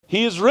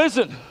He is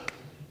risen.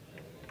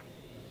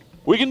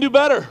 We can do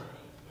better.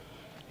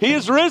 He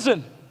is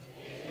risen.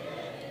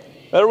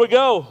 There we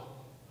go.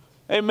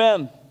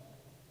 Amen.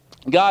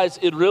 Guys,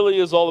 it really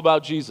is all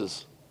about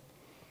Jesus.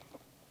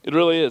 It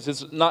really is.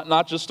 It's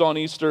not just on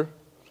Easter,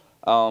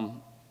 but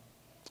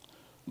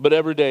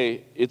every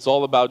day it's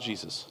all about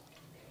Jesus.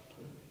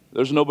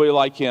 There's nobody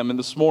like him. And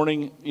this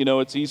morning,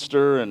 it's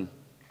Easter and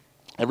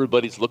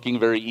everybody's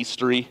looking very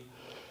Eastery,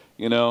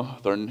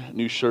 their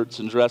new shirts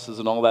and dresses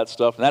and all that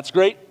stuff. And that's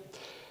great.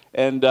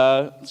 And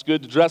it's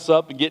good to dress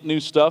up and get new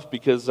stuff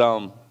because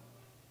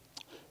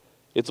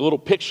it's a little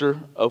picture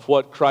of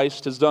what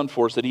Christ has done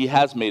for us, that he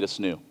has made us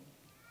new.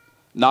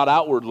 Not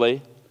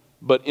outwardly,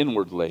 but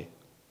inwardly.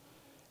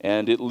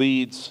 And it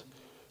leads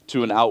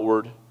to an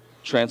outward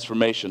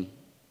transformation.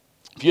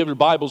 If you have your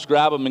Bibles,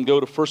 grab them and go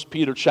to 1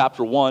 Peter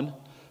chapter 1.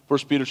 1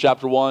 Peter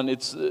chapter 1,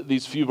 it's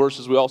these few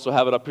verses. We also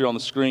have it up here on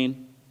the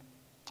screen.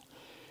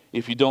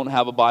 If you don't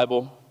have a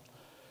Bible.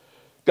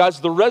 Guys,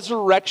 the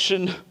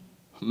resurrection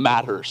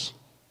matters.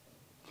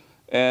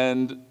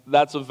 And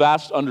that's a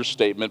vast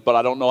understatement, but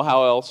I don't know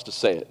how else to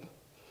say it.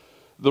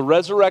 The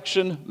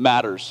resurrection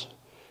matters.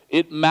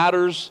 It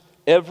matters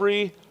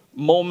every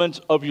moment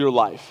of your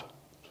life.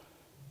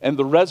 And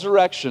the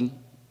resurrection,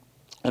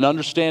 and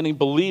understanding,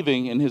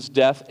 believing in his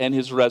death and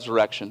his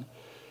resurrection,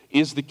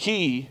 is the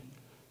key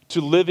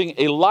to living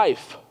a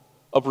life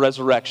of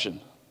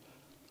resurrection,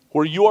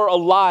 where you are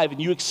alive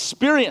and you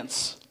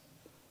experience.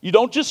 You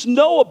don't just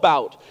know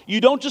about, you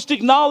don't just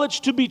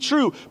acknowledge to be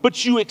true,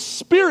 but you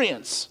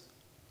experience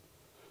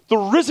the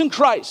risen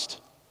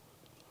Christ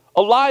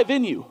alive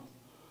in you.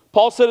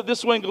 Paul said it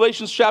this way in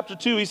Galatians chapter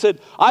 2. He said,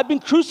 I've been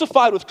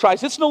crucified with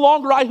Christ. It's no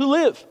longer I who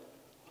live,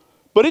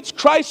 but it's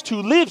Christ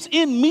who lives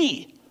in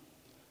me.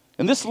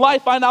 And this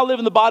life I now live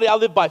in the body, I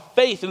live by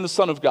faith in the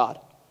Son of God,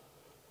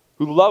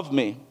 who loved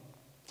me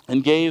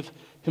and gave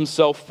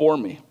himself for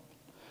me.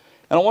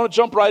 And I want to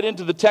jump right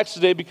into the text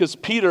today because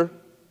Peter,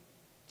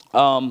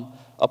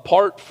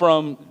 apart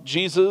from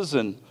Jesus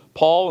and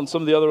Paul and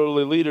some of the other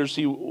early leaders,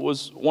 he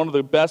was one of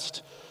the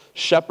best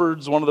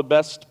shepherds, one of the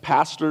best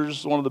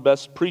pastors, one of the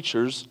best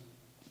preachers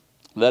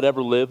that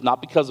ever lived,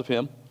 not because of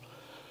him,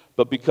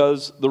 but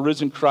because the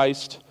risen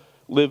Christ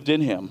lived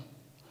in him.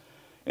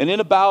 And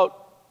in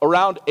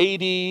around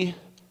AD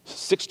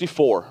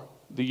 64,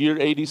 the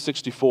year AD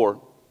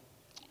 64,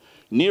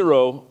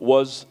 Nero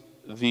was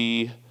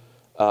the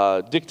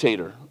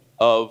dictator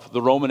of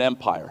the Roman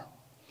Empire.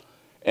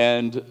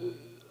 And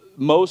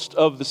most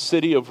of the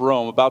city of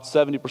Rome, about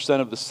 70%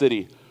 of the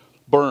city,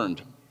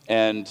 burned.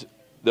 And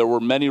there were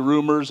many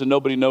rumors, and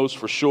nobody knows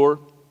for sure,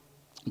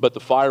 but the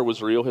fire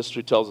was real.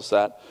 History tells us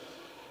that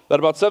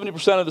about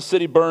 70% of the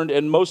city burned,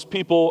 and most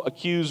people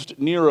accused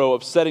Nero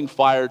of setting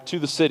fire to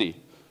the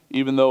city,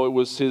 even though it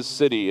was his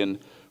city and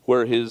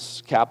where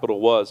his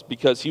capital was,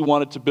 because he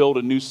wanted to build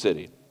a new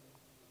city.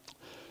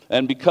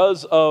 And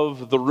because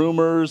of the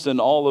rumors and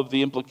all of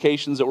the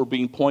implications that were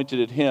being pointed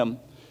at him,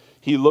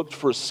 he looked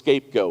for a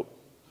scapegoat.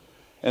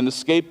 And the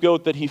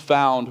scapegoat that he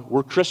found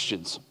were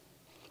Christians.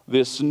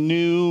 This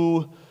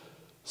new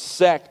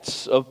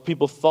sect of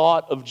people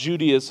thought of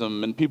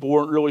Judaism and people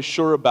weren't really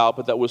sure about,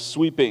 but that was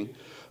sweeping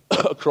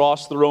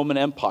across the Roman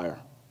Empire.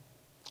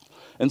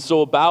 And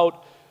so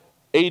about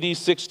AD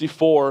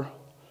 64,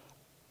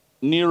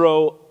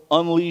 Nero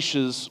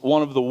unleashes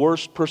one of the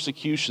worst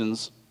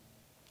persecutions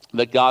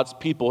that God's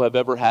people have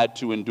ever had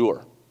to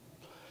endure.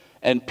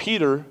 And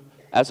Peter,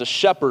 as a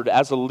shepherd,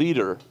 as a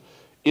leader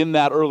in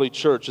that early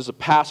church, as a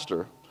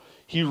pastor,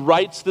 he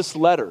writes this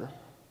letter.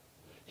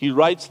 He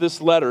writes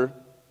this letter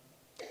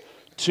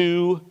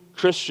to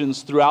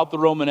Christians throughout the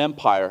Roman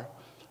Empire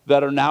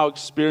that are now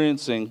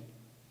experiencing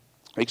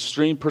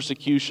extreme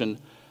persecution,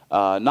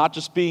 not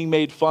just being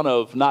made fun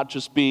of, not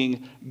just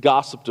being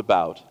gossiped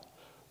about,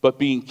 but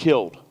being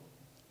killed,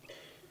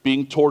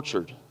 being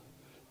tortured,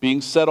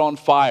 being set on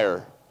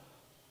fire,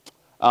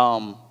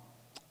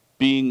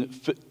 being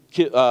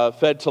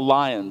fed to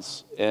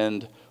lions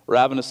and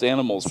ravenous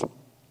animals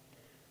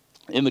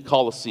in the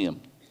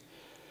Colosseum.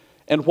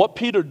 And what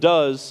Peter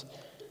does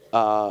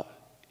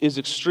is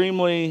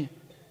extremely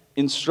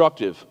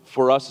instructive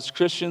for us as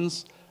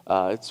Christians.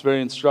 It's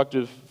very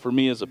instructive for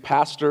me as a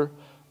pastor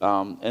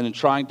and in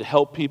trying to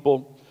help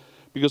people.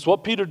 Because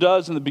what Peter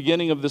does in the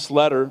beginning of this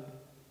letter,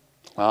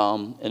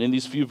 and in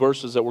these few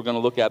verses that we're going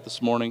to look at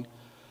this morning,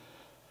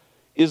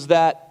 is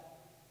that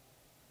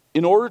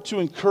in order to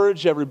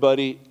encourage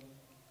everybody,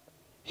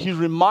 he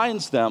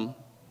reminds them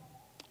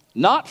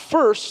not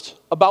first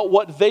about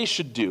what they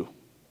should do.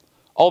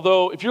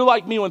 Although, if you're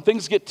like me, when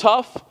things get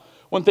tough,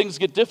 when things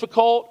get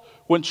difficult,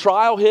 when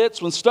trial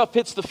hits, when stuff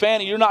hits the fan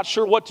and you're not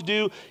sure what to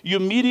do, you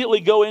immediately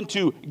go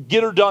into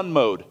get her done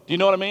mode. Do you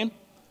know what I mean?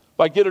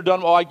 By get her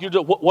done,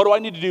 what do I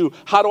need to do?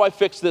 How do I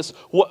fix this?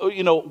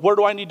 Where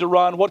do I need to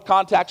run? What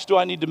contacts do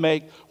I need to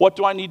make? What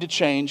do I need to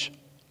change?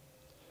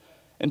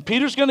 And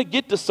Peter's going to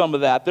get to some of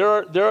that.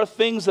 There are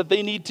things that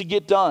they need to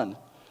get done,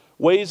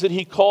 ways that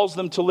he calls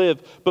them to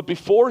live. But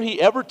before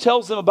he ever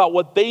tells them about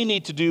what they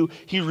need to do,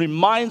 he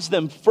reminds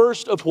them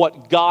first of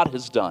what God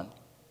has done.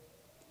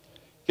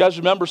 You guys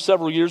remember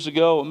several years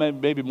ago,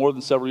 maybe more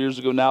than several years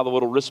ago now, the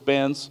little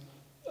wristbands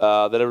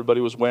that everybody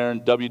was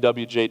wearing,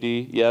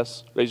 WWJD?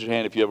 Yes? Raise your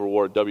hand if you ever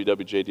wore a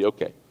WWJD.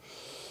 Okay.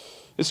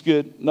 It's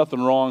good.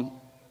 Nothing wrong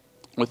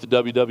with the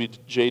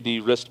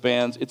WWJD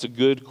wristbands. It's a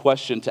good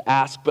question to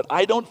ask, but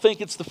I don't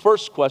think it's the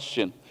first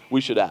question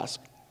we should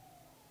ask.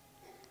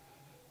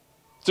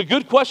 It's a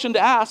good question to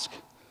ask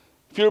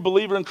if you're a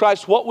believer in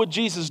Christ. What would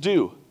Jesus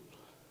do?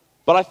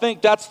 But I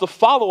think that's the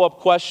follow-up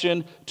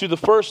question to the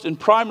first and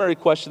primary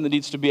question that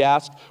needs to be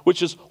asked,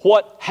 which is,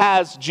 what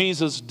has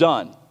Jesus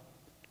done?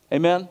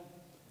 Amen?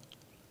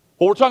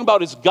 What we're talking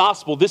about is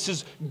gospel. This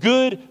is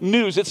good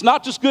news. It's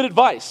not just good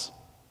advice.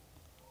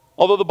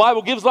 Although the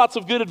Bible gives lots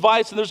of good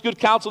advice and there's good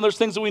counsel and there's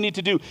things that we need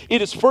to do,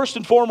 it is first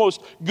and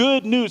foremost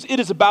good news. It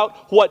is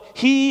about what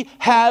he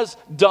has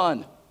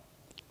done.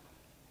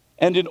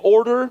 And in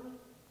order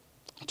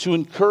to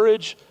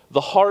encourage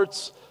the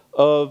hearts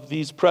of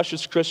these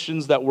precious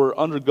Christians that were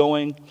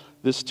undergoing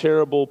this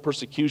terrible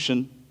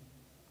persecution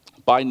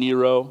by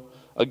Nero,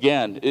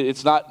 again,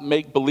 it's not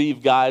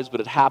make-believe, guys,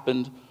 but it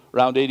happened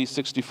around AD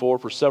 64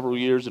 for several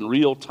years in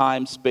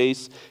real-time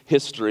space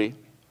history.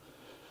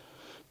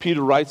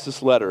 Peter writes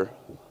this letter,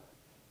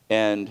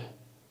 and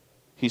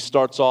he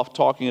starts off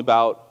talking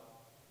about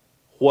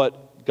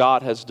what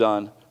God has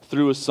done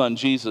through his son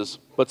Jesus,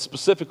 but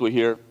specifically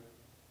here,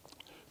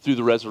 through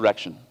the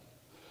resurrection.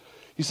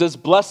 He says,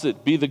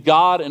 "Blessed be the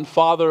God and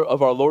Father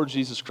of our Lord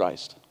Jesus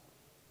Christ.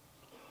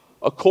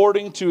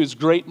 According to his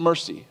great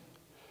mercy,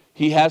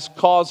 he has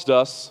caused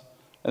us,"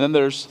 and then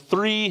there's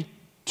three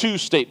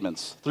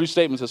statements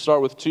that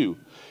start with two.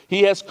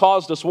 He has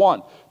caused us,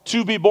 one,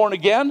 to be born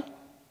again,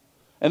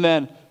 and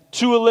then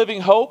to a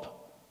living hope,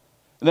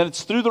 and then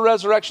it's through the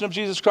resurrection of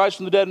Jesus Christ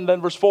from the dead, and then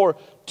verse 4,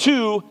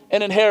 to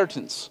an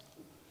inheritance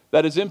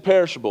that is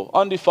imperishable,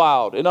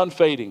 undefiled, and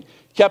unfading,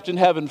 kept in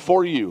heaven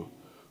for you,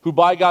 who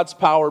by God's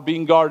power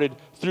being guarded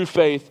through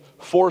faith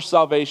for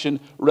salvation,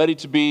 ready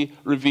to be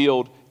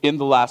revealed in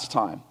the last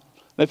time.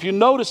 Now, if you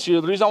notice here,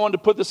 the reason I wanted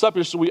to put this up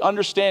here so we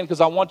understand, because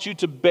I want you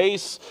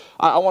to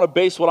I want to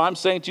base what I'm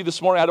saying to you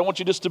this morning. I don't want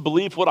you just to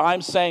believe what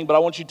I'm saying, but I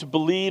want you to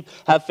believe,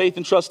 have faith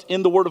and trust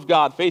in the Word of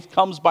God. Faith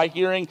comes by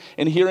hearing,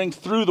 and hearing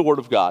through the Word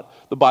of God,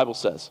 the Bible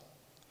says.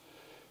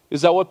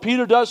 Is that what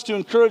Peter does to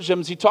encourage them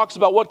is he talks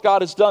about what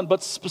God has done,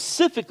 but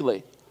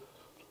specifically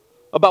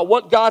about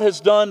what God has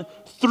done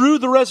through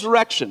the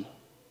resurrection.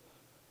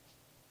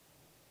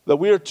 That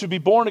we are to be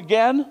born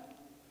again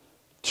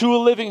to a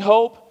living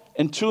hope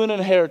and to an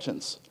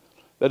inheritance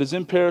that is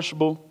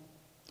imperishable,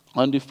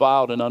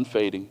 undefiled, and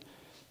unfading,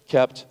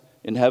 kept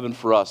in heaven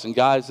for us. And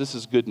guys, this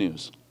is good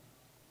news.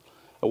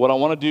 And what I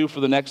want to do for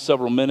the next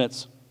several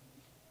minutes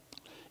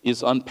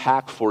is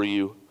unpack for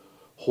you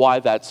why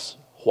that's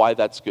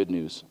good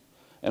news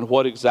and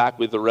what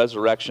exactly the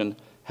resurrection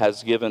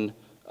has given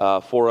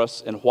for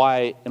us, and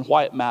why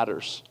it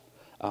matters,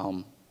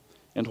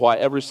 and why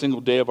every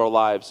single day of our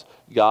lives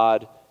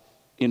God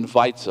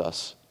invites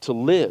us to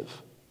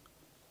live,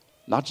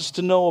 not just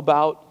to know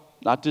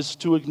about, not just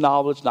to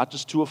acknowledge, not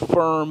just to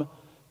affirm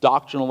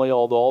doctrinally,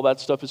 although all that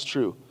stuff is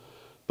true,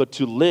 but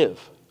to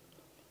live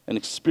and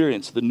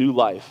experience the new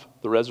life,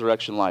 the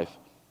resurrection life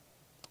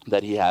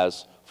that he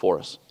has for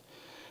us.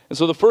 And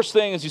so the first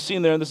thing, as you see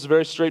in there, and this is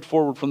very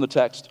straightforward from the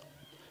text,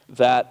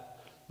 that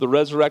the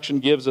resurrection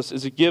gives us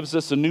is it gives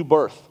us a new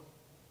birth,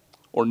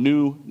 or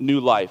new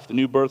life. The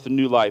new birth and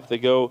new life, they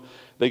go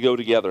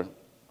together.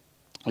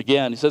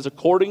 Again, he says,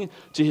 according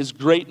to his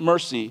great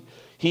mercy,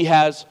 he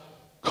has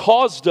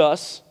caused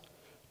us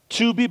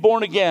to be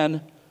born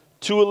again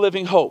to a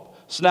living hope.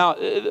 So now,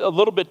 a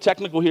little bit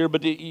technical here,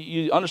 but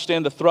you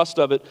understand the thrust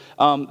of it.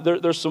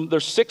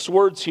 There's 6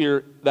 words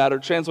here that are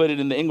translated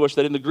into English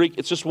that in the Greek,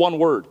 it's just one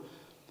word.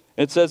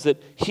 And it says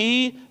that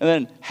he, and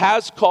then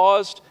has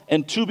caused,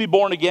 and to be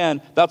born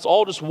again. That's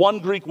all just one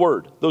Greek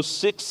word. Those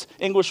 6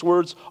 English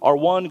words are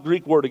one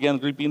Greek word. Again,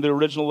 Greek being the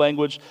original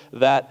language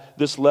that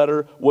this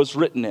letter was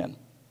written in.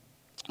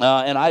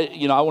 And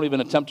I won't even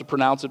attempt to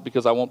pronounce it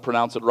because I won't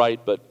pronounce it right,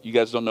 but you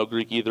guys don't know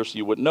Greek either, so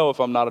you wouldn't know if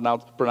I'm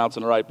not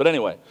pronouncing it right. But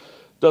anyway,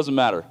 doesn't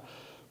matter.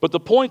 But the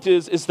point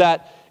is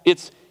that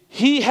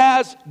he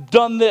has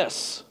done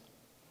this.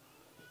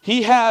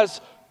 He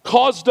has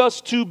caused us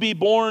to be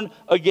born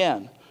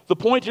again. The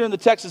point here in the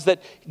text is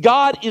that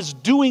God is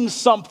doing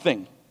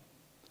something.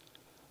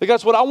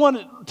 Because what I want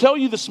to tell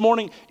you this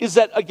morning is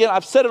that, again,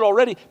 I've said it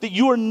already, that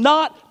you are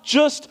not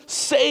just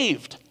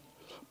saved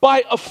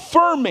by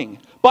affirming,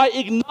 by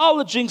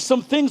acknowledging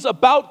some things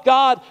about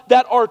God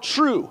that are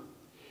true.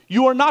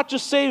 You are not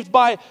just saved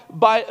by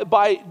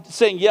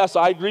saying, yes,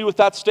 I agree with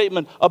that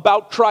statement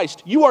about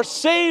Christ. You are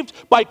saved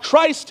by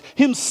Christ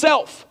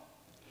himself.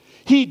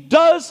 He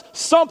does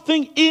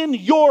something in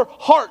your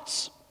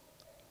hearts.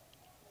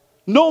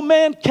 No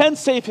man can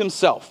save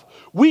himself.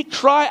 We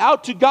cry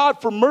out to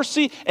God for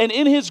mercy, and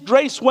in his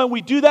grace, when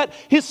we do that,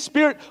 his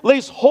Spirit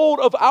lays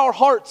hold of our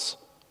hearts.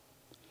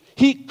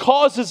 He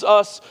causes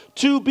us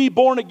to be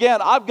born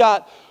again. I've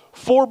got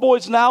 4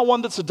 boys now,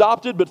 1 that's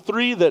adopted, but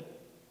 3 that,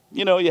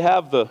 you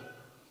have the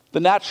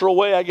natural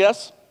way, I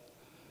guess.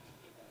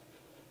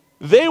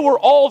 They were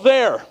all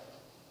there.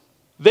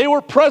 They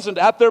were present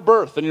at their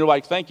birth. And you're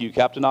like, thank you,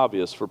 Captain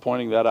Obvious, for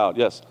pointing that out.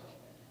 Yes.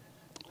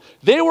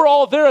 They were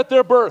all there at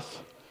their birth.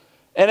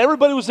 And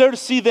everybody was there to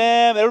see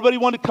them. Everybody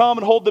wanted to come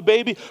and hold the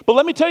baby. But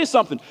let me tell you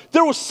something.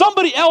 There was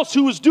somebody else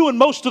who was doing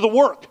most of the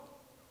work.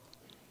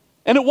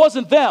 And it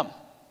wasn't them.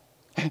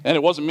 And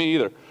it wasn't me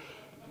either.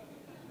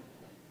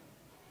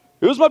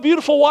 It was my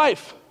beautiful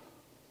wife.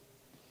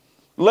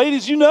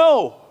 Ladies, you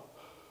know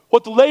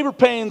what the labor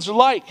pains are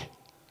like.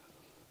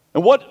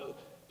 And what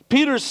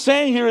Peter's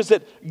saying here is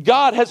that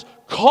God has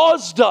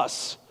caused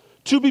us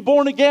to be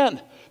born again.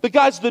 That,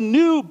 guys, the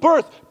new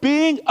birth,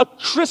 being a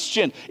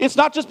Christian, it's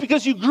not just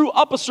because you grew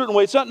up a certain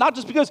way. It's not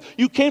just because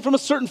you came from a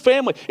certain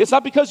family. It's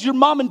not because your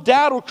mom and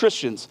dad were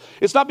Christians.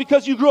 It's not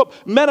because you grew up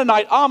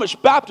Mennonite,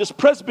 Amish, Baptist,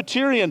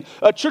 Presbyterian,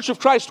 Church of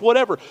Christ,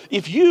 whatever.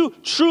 If you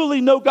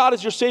truly know God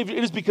as your Savior,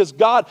 it is because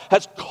God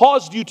has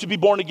caused you to be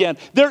born again.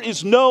 There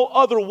is no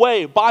other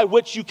way by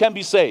which you can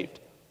be saved.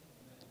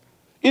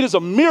 It is a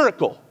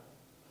miracle.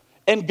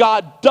 And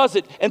God does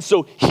it, and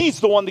so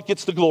He's the one that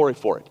gets the glory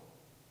for it.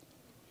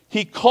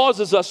 He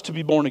causes us to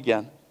be born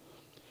again.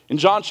 In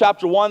John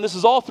chapter 1, this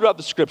is all throughout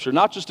the Scripture,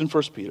 not just in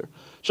 1 Peter.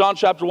 John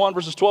chapter 1,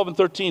 verses 12 and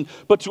 13.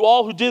 But to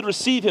all who did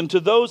receive Him,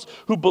 to those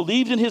who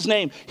believed in His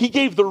name, He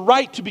gave the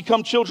right to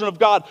become children of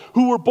God,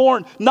 who were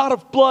born not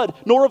of blood,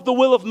 nor of the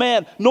will of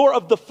man, nor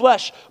of the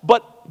flesh,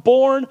 but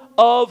born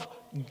of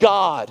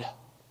God.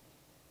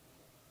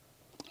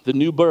 The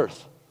new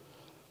birth.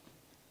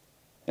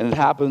 And it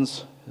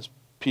happens, as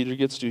Peter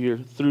gets to here,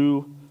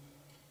 through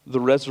the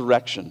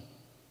resurrection.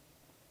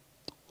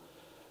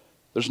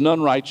 There's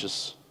none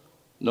righteous,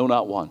 no,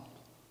 not one.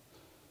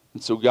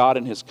 And so God,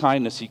 in His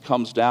kindness, He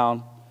comes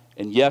down,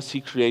 and yes,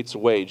 He creates a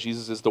way.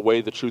 Jesus is the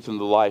way, the truth, and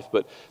the life.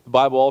 But the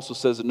Bible also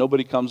says that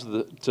nobody comes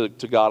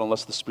to God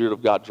unless the Spirit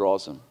of God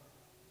draws them.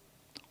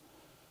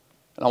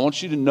 And I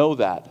want you to know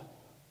that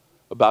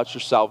about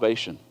your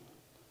salvation.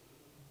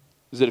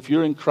 Is that if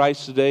you're in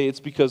Christ today, it's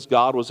because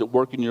God was at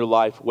work in your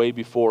life way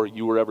before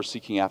you were ever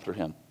seeking after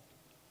Him.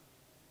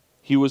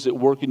 He was at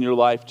work in your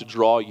life to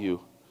draw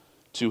you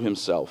to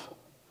Himself.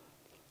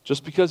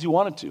 Just because He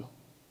wanted to.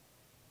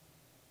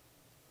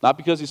 Not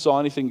because He saw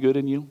anything good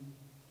in you.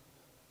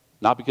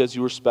 Not because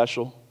you were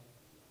special.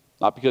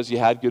 Not because you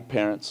had good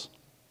parents.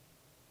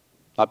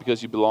 Not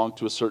because you belonged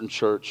to a certain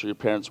church, or your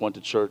parents went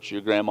to church, or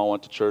your grandma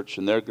went to church,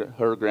 and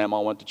her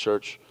grandma went to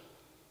church.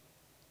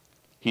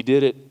 He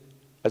did it,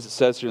 as it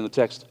says here in the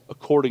text,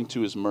 according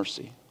to His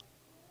mercy.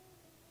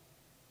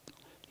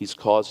 He's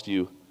caused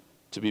you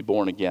to be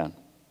born again.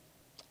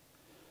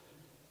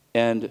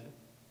 And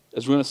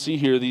as we're going to see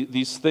here,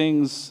 these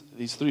things,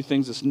 these three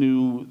things, these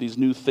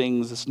new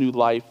things, this new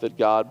life that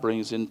God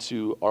brings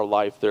into our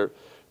life, they're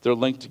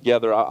linked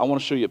together. I want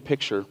to show you a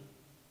picture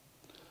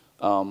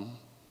of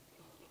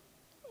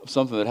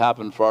something that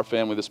happened for our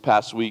family this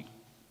past week.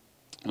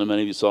 And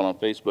many of you saw it on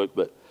Facebook,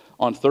 but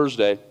on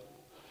Thursday,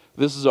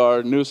 this is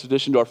our newest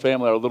addition to our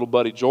family, our little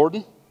buddy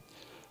Jordan.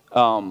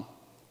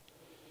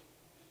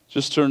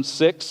 Just turned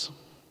 6,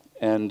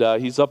 and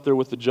he's up there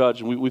with the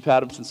judge. And we've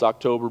had him since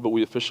October, but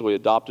we officially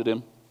adopted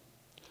him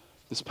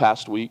this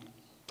past week.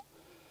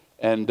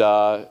 And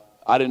I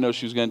didn't know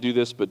she was going to do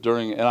this, but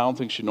and I don't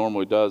think she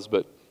normally does,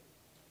 but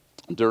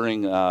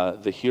during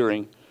the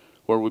hearing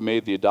where we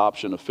made the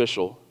adoption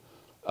official,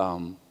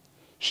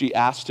 she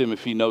asked him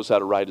if he knows how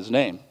to write his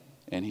name.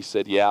 And he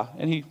said, yeah,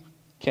 and he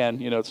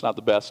can. It's not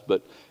the best,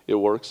 but it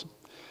works.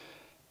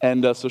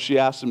 And so she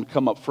asked him to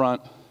come up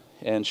front,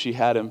 and she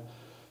had him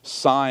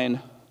sign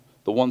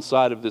the one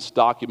side of this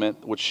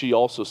document, which she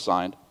also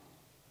signed,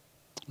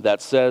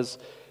 that says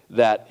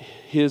that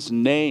his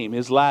name,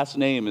 his last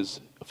name, is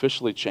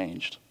officially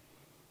changed.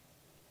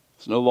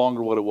 It's no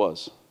longer what it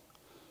was.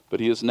 But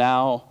he is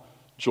now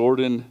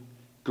Jordan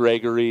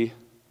Gregory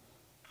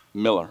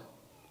Miller.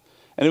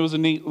 And it was a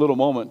neat little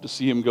moment to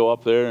see him go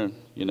up there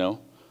and,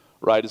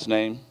 write his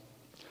name.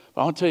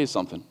 But I want to tell you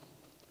something.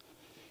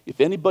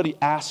 If anybody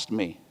asked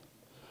me,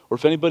 or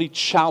if anybody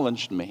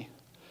challenged me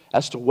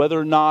as to whether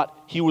or not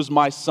he was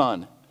my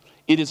son,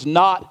 it is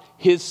not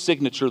his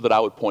signature that I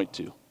would point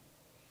to.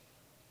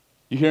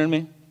 You hearing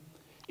me?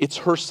 It's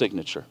her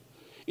signature.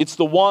 It's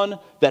the one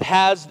that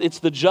it's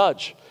the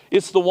judge.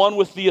 It's the one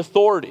with the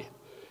authority.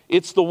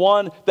 It's the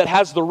one that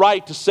has the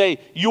right to say,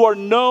 you are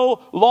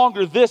no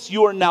longer this,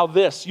 you are now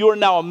this. You are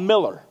now a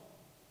Miller.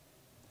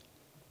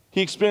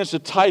 He experienced a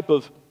type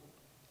of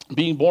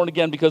being born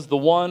again because the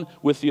one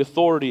with the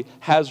authority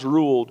has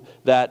ruled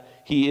that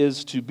he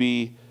is to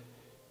be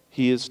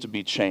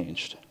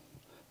changed.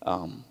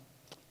 And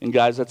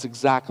guys, that's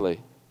exactly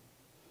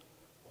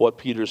what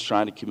Peter is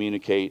trying to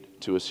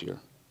communicate to us here.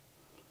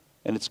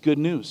 And it's good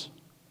news.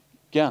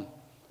 Again,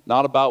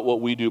 not about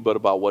what we do, but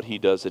about what he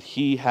does, that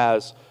he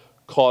has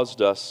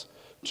caused us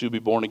to be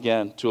born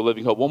again to a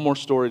living hope. One more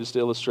story just to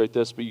illustrate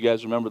this, but you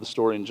guys remember the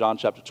story in John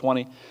chapter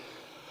 20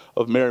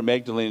 of Mary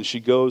Magdalene.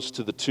 She goes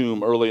to the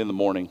tomb early in the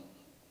morning,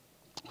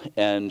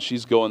 and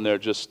she's going there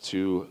just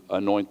to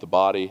anoint the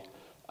body.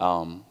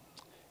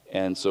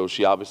 And so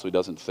she obviously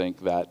doesn't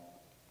think that,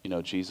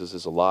 Jesus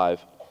is alive.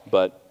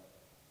 But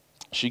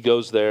she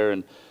goes there,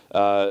 and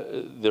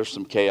there's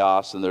some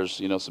chaos, and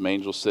there's some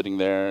angels sitting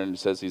there, and it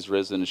says he's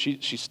risen, and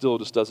she still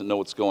just doesn't know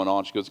what's going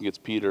on. She goes and gets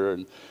Peter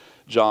and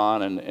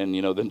John, and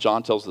then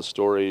John tells the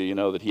story,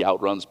 that he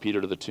outruns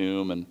Peter to the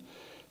tomb, and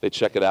they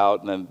check it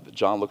out, and then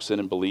John looks in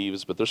and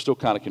believes, but they're still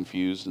kind of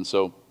confused, and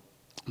so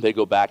they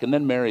go back, and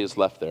then Mary is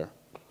left there,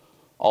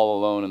 all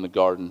alone in the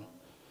garden,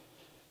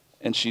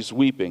 and she's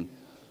weeping.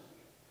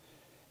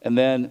 And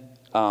then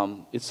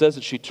it says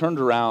that she turned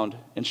around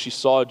and she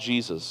saw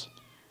Jesus,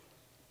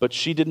 but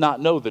she did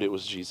not know that it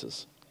was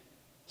Jesus.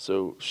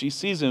 So she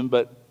sees him,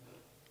 but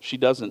she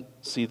doesn't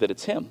see that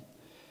it's him.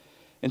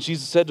 And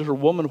Jesus said to her,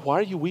 "Woman, why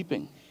are you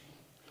weeping?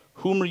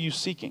 Whom are you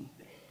seeking?"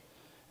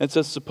 And it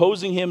says,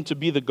 supposing him to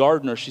be the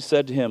gardener, she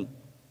said to him,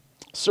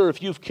 "Sir,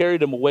 if you've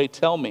carried him away,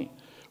 tell me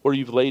where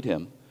you've laid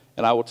him,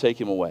 and I will take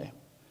him away."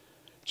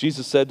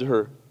 Jesus said to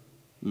her,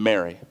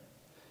 "Mary."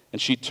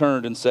 And she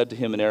turned and said to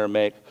him in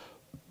Aramaic,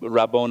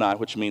 "Rabboni,"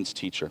 which means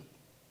teacher.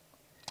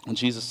 And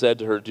Jesus said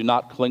to her, "Do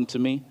not cling to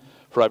me,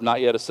 for I have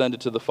not yet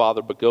ascended to the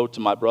Father, but go to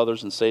my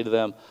brothers and say to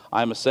them,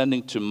 I am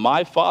ascending to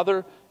my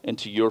Father and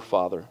to your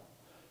Father,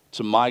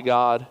 to my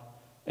God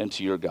and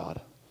to your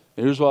God."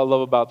 And here's what I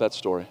love about that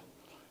story,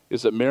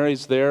 is that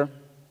Mary's there,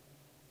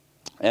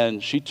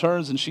 and she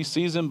turns and she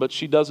sees him, but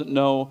she doesn't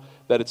know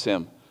that it's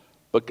him.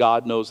 But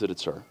God knows that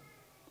it's her.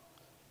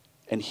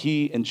 And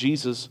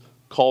Jesus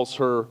calls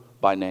her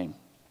by name.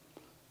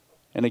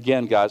 And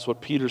again, guys, what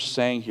Peter's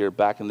saying here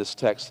back in this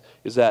text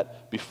is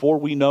that before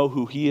we know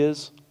who he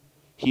is,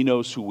 he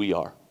knows who we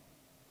are.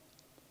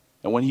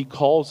 And when he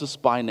calls us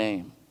by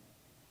name,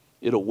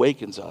 it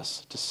awakens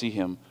us to see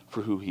him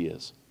for who he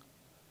is.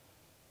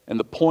 And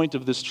the point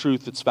of this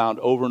truth that's found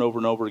over and over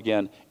and over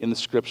again in the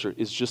scripture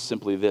is just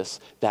simply this,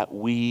 that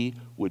we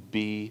would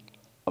be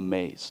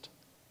amazed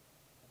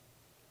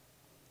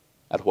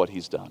at what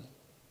he's done.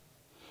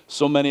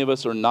 So many of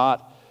us are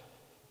not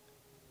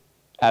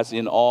as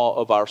in awe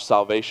of our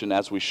salvation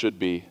as we should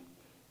be,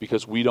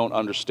 because we don't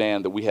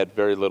understand that we had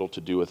very little to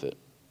do with it.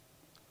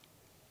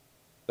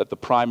 That the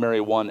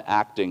primary one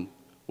acting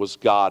was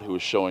God, who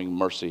was showing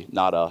mercy,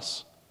 not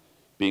us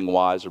being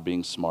wise or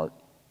being smart.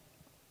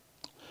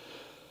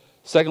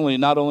 Secondly,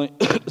 not only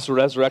does the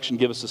resurrection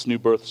give us this new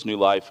birth, this new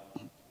life,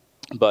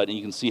 but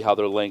you can see how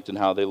they're linked and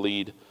how they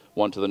lead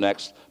one to the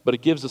next, but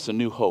it gives us a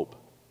new hope.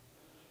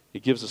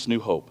 It gives us new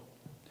hope.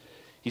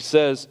 He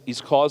says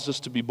he's caused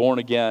us to be born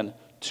again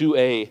to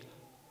a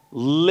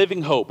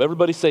living hope.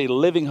 Everybody say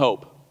living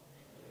hope.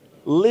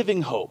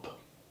 Living hope.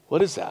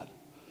 What is that?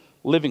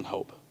 Living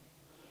hope.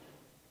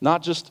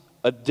 Not just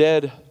a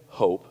dead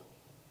hope,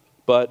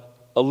 but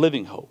a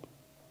living hope.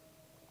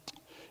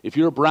 If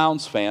you're a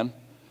Browns fan,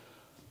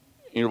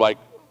 you're like,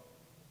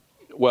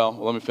 well,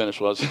 let me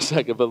finish what I was going to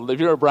say. But if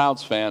you're a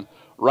Browns fan,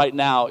 right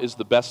now is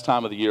the best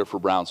time of the year for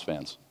Browns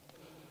fans.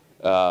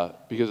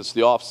 Because it's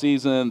the off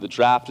season, the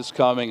draft is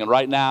coming, and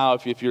right now,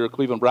 if you're a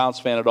Cleveland Browns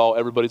fan at all,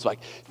 everybody's like,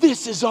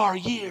 this is our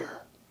year.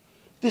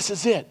 This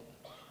is it.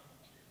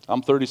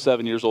 I'm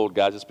 37 years old,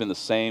 guys. It's been the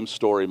same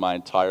story my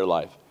entire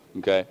life,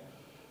 okay?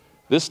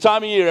 This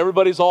time of year,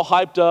 everybody's all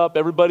hyped up,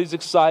 everybody's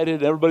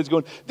excited, everybody's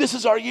going, this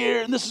is our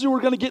year, and this is who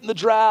we're going to get in the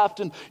draft,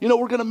 and,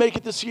 we're going to make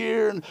it this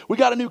year, and we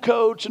got a new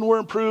coach, and we're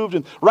improved,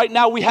 and right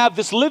now we have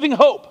this living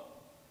hope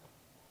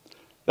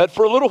that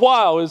for a little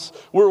while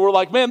we're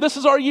like, man, this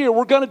is our year,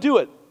 we're going to do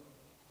it.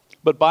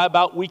 But by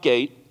about week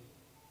 8,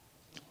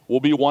 we'll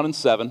be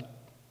 1-7.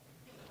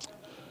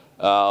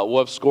 We'll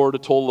have scored a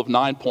total of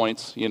 9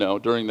 points,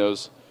 during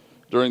those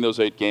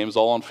 8 games,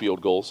 all on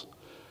field goals.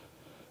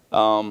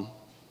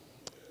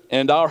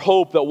 And our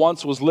hope that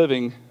once was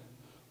living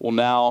will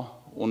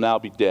now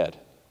be dead.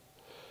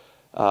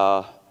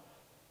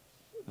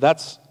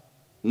 That's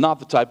not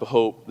the type of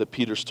hope that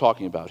Peter's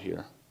talking about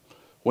here.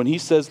 When he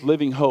says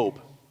living hope,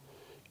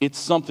 it's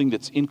something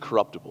that's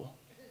incorruptible.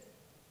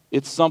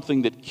 It's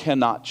something that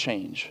cannot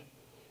change.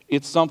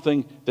 It's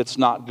something that's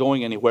not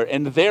going anywhere.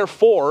 And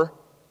therefore,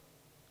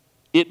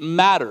 it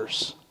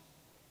matters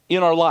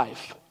in our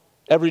life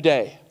every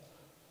day.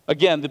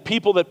 Again, the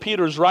people that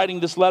Peter is writing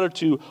this letter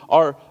to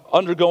are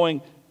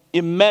undergoing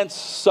immense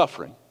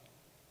suffering,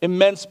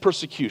 immense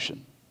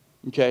persecution,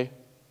 okay?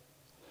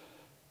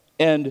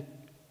 And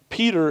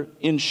Peter,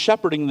 in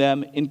shepherding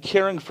them, in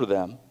caring for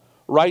them,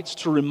 writes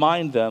to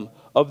remind them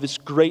of this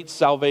great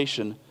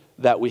salvation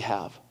that we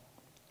have.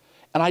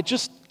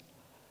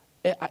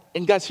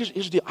 And guys, here's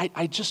the deal.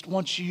 I just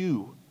want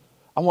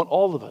I want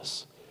all of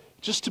us,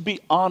 just to be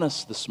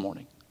honest this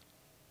morning.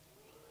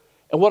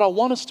 And what I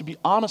want us to be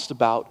honest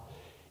about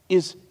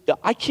is,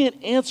 I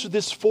can't answer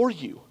this for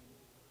you,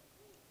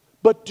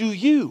 but do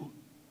you,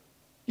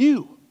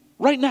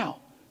 right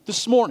now,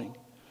 this morning,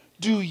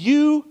 do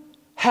you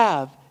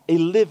have a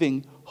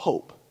living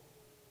hope?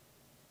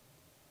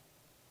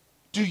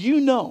 Do you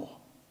know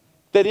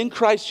that in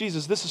Christ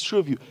Jesus, this is true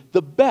of you,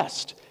 the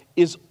best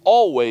is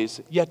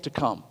always yet to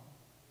come?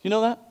 You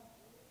know that?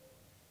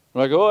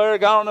 We're like, oh,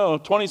 Eric, I don't know.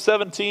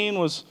 2017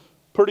 was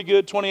pretty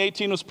good.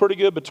 2018 was pretty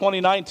good, but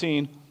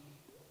 2019,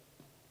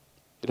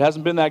 it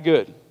hasn't been that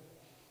good.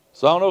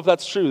 So I don't know if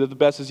that's true, that the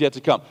best is yet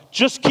to come.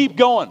 Just keep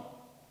going.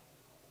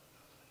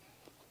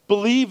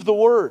 Believe the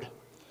word.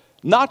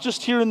 Not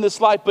just here in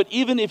this life, but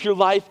even if your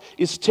life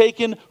is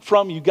taken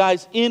from you.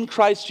 Guys, in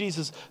Christ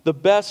Jesus, the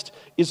best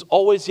is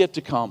always yet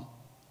to come.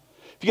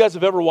 If you guys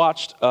have ever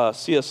watched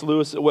C.S.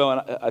 Lewis,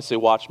 well, I say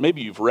watch,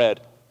 maybe you've read.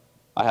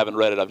 I haven't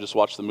read it, I've just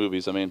watched the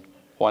movies. I mean,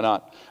 why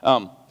not?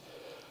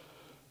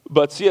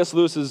 But C.S.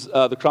 Lewis's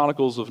The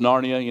Chronicles of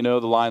Narnia, you know,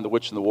 The Lion, the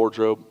Witch, and the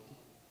Wardrobe.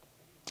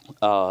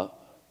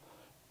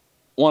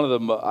 One of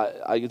them,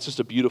 it's just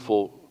a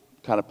beautiful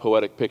kind of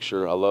poetic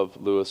picture. I love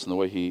Lewis and the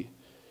way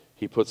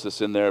he puts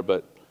this in there.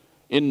 But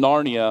in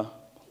Narnia,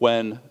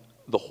 when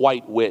the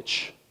White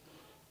Witch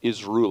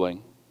is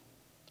ruling,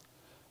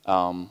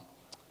 and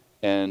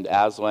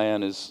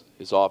Aslan is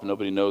off,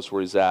 nobody knows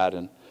where he's at,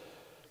 and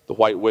the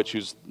White Witch,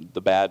 who's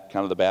the bad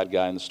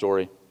guy in the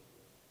story,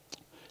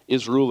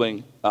 is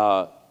ruling,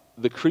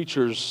 the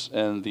creatures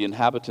and the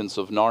inhabitants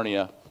of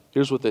Narnia,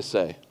 here's what they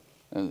say.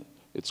 And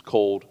it's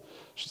cold.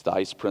 She's the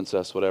ice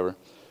princess, whatever.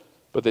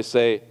 But they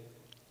say,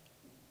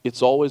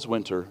 it's always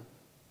winter,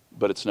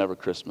 but it's never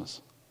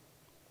Christmas.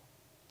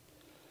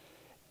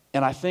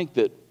 And I think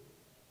that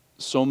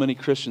so many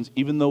Christians,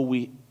 even though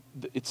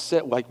it's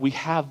said, like, we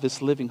have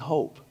this living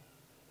hope.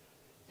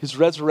 His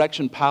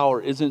resurrection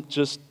power isn't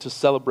just to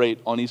celebrate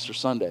on Easter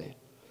Sunday.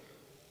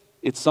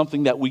 It's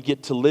something that we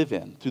get to live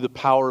in through the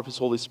power of His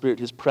Holy Spirit,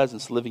 His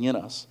presence living in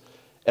us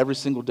every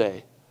single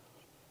day.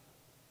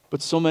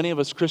 But so many of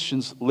us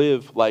Christians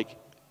live like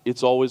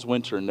it's always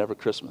winter and never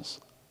Christmas.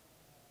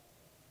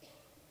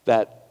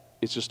 That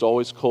it's just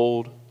always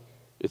cold,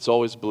 it's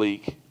always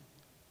bleak,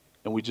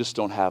 and we just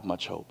don't have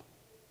much hope.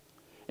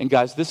 And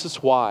guys, this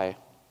is why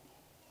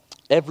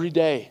every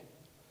day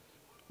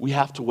we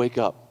have to wake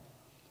up.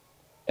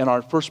 And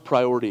our first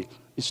priority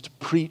is to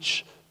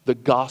preach the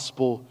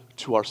gospel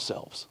to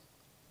ourselves.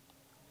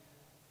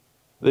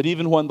 That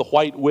even when the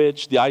White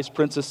Witch, the Ice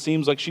Princess,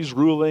 seems like she's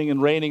ruling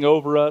and reigning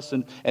over us,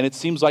 and it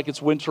seems like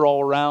it's winter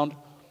all around,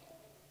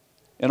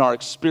 and our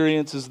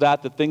experience is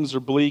that things are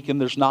bleak and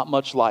there's not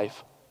much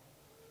life,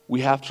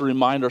 we have to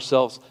remind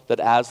ourselves that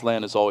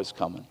Aslan is always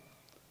coming.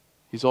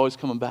 He's always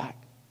coming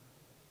back.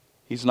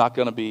 He's not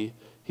going to be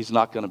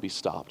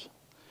stopped.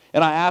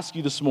 And I ask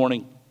you this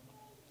morning,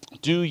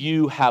 do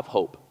you have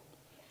hope?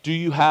 Do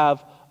you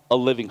have a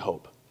living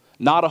hope?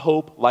 Not a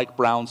hope like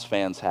Browns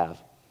fans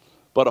have,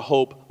 but a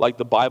hope like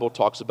the Bible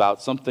talks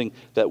about, something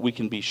that we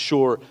can be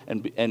sure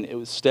and it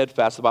was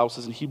steadfast. The Bible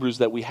says in Hebrews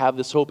that we have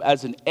this hope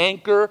as an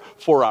anchor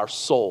for our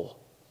soul.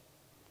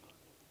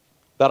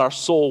 That our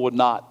soul would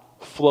not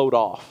float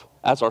off,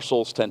 as our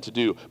souls tend to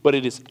do, but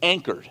it is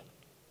anchored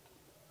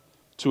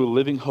to a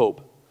living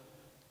hope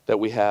that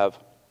we have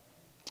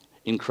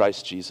in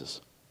Christ Jesus.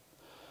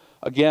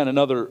 Again,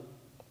 another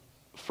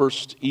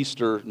first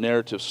Easter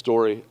narrative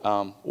story.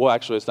 Well,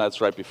 actually,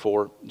 it's right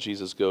before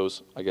Jesus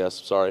goes, I guess.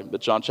 Sorry.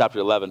 But John chapter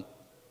 11.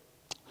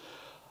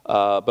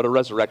 But a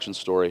resurrection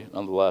story,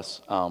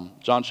 nonetheless.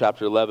 John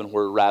chapter 11,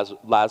 where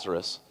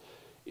Lazarus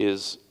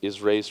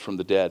is raised from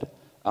the dead.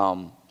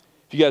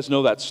 If you guys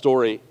know that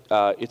story,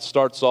 it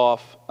starts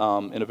off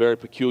in a very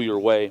peculiar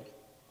way.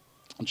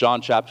 In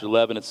John chapter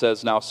 11, it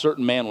says, "Now a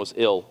certain man was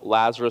ill,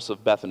 Lazarus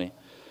of Bethany,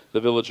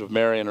 the village of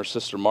Mary and her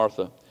sister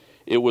Martha.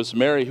 It was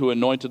Mary who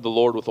anointed the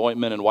Lord with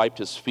ointment and wiped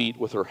his feet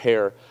with her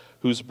hair,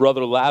 whose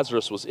brother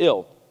Lazarus was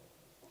ill.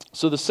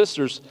 So the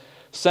sisters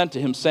sent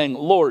to him, saying,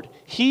 'Lord,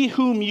 he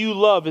whom you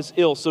love is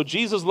ill.'" So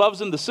Jesus loves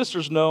him. The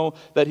sisters know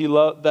that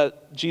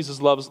that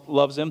Jesus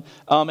loves him.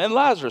 And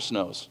Lazarus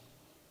knows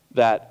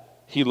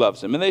that he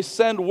loves him. And they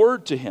send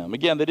word to him.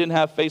 Again, they didn't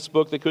have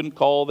Facebook. They couldn't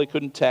call. They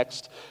couldn't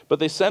text. But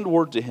they send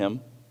word to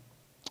him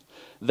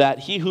that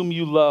he whom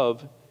you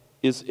love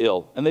is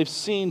ill. And they've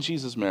seen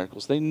Jesus'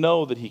 miracles. They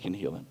know that he can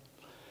heal him.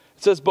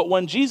 It says, "But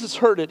when Jesus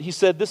heard it, he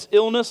said, 'This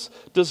illness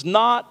does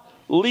not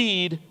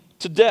lead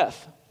to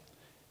death.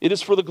 It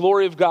is for the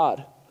glory of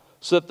God,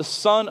 so that the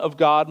Son of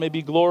God may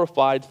be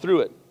glorified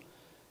through it.'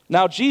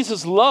 Now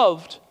Jesus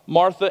loved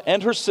Martha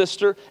and her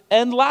sister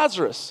and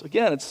Lazarus."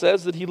 Again, it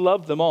says that he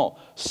loved them all.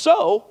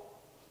 "So,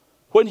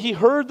 when he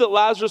heard that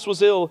Lazarus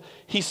was ill,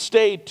 he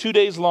stayed 2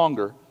 days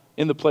longer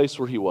in the place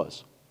where he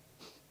was."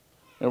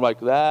 And we're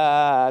like,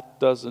 that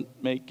doesn't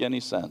make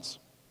any sense.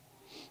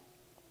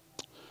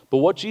 But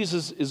what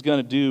Jesus is going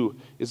to do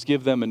is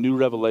give them a new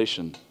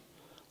revelation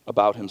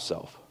about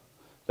himself,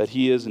 that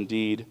he is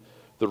indeed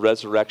the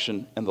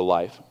resurrection and the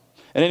life.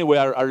 And anyway,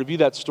 I review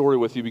that story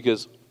with you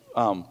because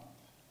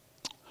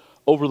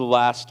over the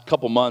last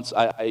couple months,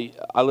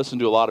 I listen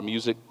to a lot of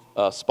music.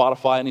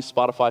 Spotify, any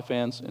Spotify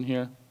fans in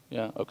here?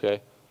 Yeah,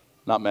 okay.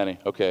 Not many.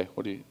 Okay,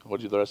 what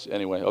do the rest?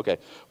 Anyway, okay.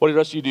 What do the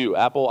rest of you do?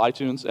 Apple,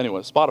 iTunes? Anyway,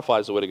 Spotify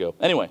is the way to go.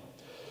 Anyway,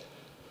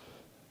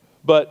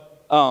 but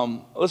I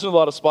listen to a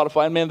lot of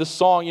Spotify, and man, this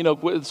song,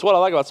 it's what I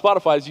like about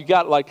Spotify is you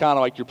got kind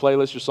of your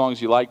playlist, your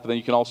songs you like, but then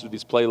you can also do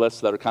these playlists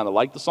that are kind of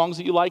like the songs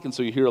that you like, and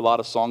so you hear a lot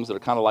of songs that are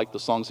kind of like the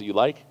songs that you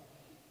like.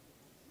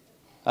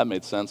 That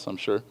made sense, I'm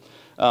sure.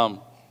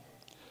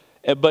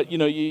 But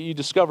you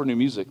discover new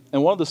music,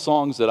 and one of the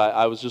songs that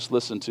I was just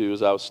listening to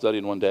as I was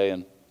studying one day,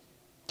 and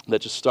that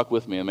just stuck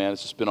with me, and man,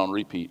 it's just been on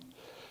repeat.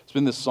 It's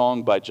been this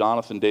song by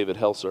Jonathan David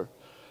Helser,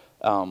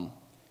 and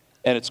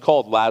it's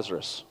called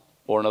Lazarus,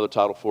 or another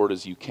title for it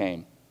is You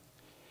Came.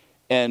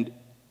 And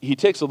he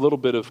takes a little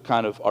bit of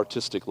kind of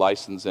artistic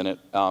license in it,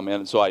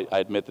 and so I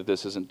admit that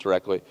this isn't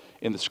directly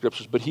in the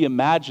scriptures, but he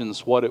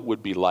imagines what it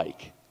would be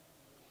like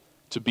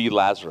to be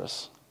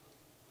Lazarus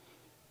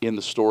in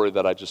the story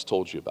that I just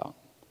told you about.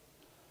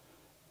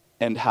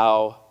 And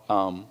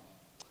how,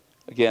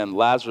 again,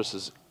 Lazarus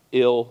is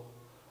ill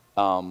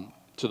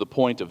to the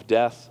point of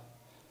death,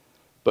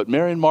 but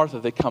Mary and Martha,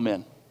 they come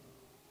in,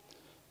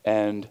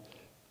 and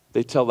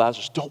they tell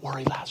Lazarus, don't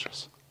worry,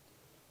 Lazarus.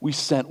 We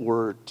sent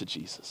word to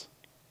Jesus.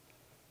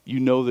 You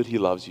know that he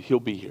loves you. He'll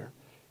be here.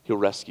 He'll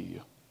rescue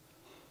you.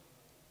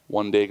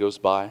 1 day goes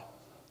by.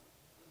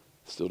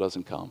 Still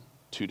doesn't come.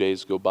 2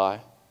 days go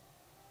by.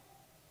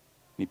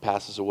 He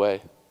passes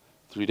away.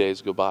 3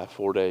 days go by.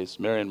 4 days.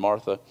 Mary and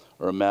Martha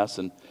are a mess.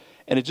 And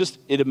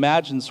it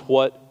imagines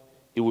what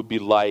it would be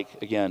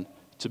like, again,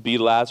 to be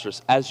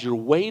Lazarus as you're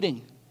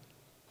waiting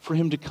for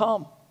him to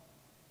come.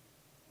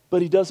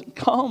 But he doesn't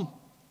come.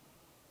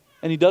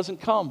 And he doesn't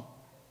come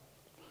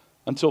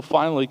until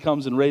finally he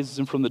comes and raises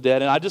him from the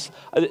dead. And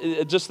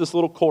just this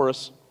little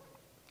chorus,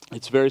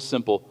 it's very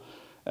simple.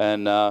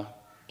 And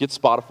get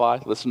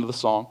Spotify, listen to the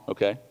song,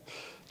 okay?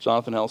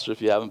 Jonathan Helser,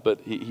 if you haven't,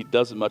 but he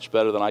does it much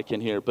better than I can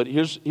here. But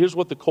here's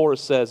what the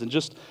chorus says, and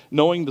just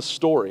knowing the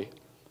story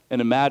and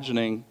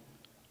imagining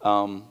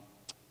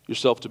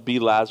yourself to be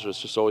Lazarus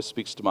just always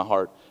speaks to my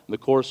heart. And the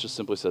chorus just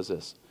simply says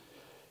this.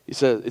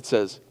 It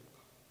says,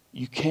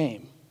 you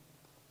came.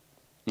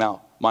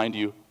 Now, mind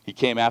you, he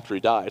came after he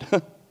died.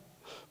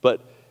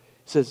 But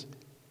it says,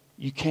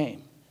 you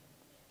came.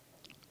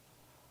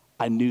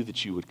 I knew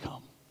that you would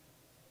come.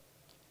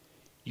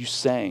 You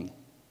sang.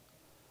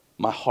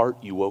 My heart,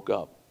 you woke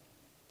up.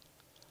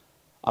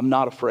 I'm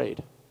not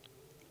afraid.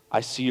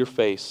 I see your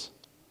face.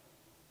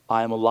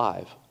 I am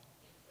alive.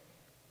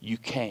 You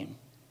came.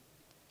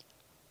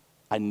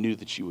 I knew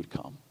that you would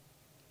come.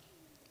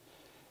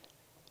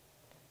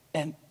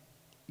 And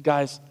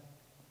guys,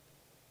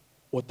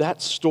 what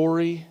that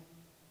story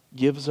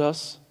gives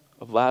us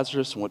of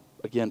Lazarus and what,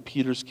 again,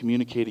 Peter's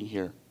communicating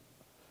here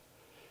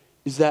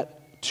is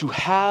that to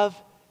have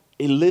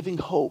a living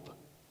hope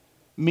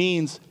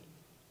means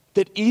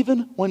that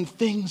even when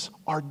things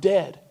are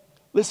dead,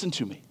 listen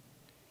to me,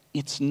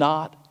 it's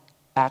not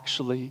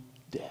actually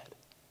dead.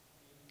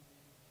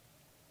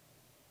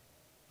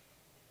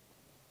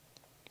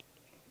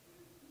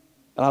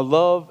 And I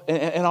love,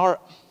 and our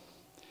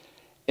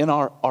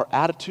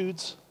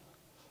attitudes,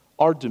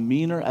 our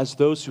demeanor as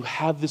those who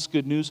have this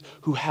good news,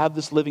 who have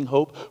this living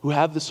hope, who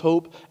have this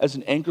hope as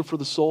an anchor for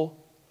the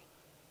soul,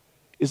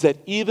 is that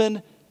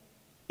even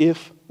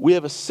if we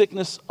have a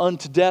sickness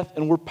unto death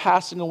and we're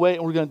passing away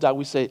and we're going to die,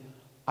 we say,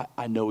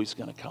 I know he's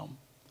going to come.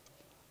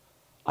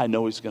 I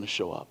know he's going to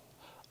show up.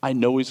 I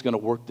know he's going to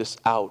work this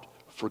out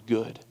for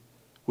good,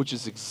 which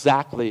is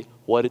exactly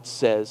what it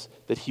says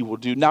that he will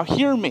do. Now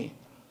hear me.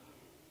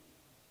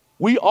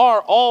 We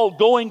are all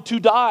going to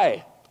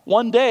die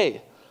one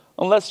day,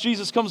 unless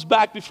Jesus comes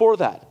back before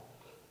that.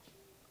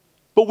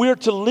 But we're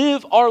to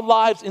live our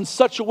lives in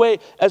such a way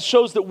as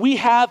shows that we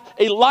have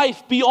a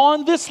life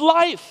beyond this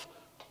life.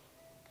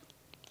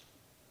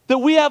 That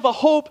we have a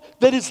hope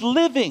that is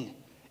living.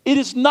 It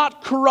is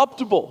not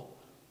corruptible.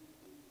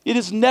 It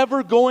is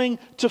never going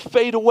to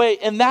fade away.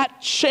 And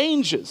that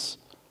changes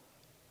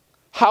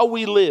how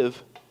we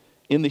live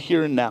in the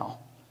here and now.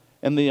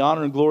 And the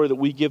honor and glory that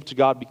we give to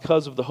God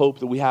because of the hope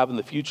that we have in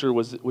the future,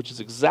 which is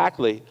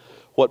exactly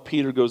what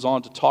Peter goes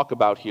on to talk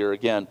about here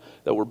again,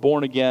 that we're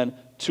born again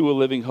to a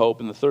living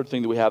hope. And the third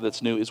thing that we have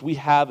that's new is we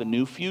have a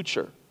new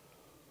future.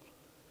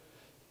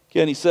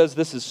 Again, he says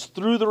this is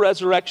through the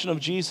resurrection of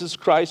Jesus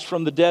Christ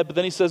from the dead. But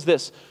then he says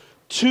this,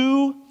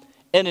 to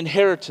an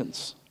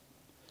inheritance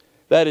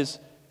that is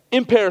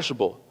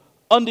imperishable,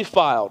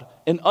 undefiled,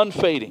 and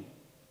unfading,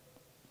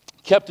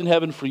 kept in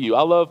heaven for you.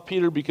 I love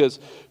Peter because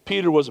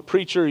Peter was a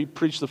preacher. He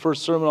preached the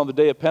first sermon on the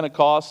day of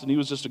Pentecost, and he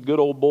was just a good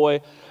old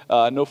boy,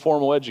 no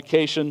formal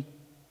education,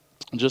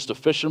 just a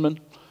fisherman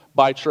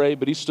by trade.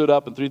 But he stood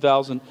up, and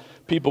 3,000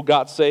 people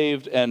got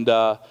saved. And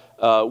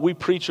we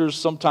preachers,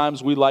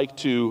 sometimes we like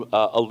to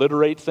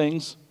alliterate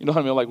things. You know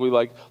what I mean? Like we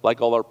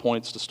like all our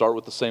points to start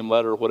with the same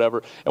letter or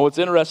whatever. And what's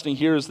interesting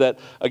here is that,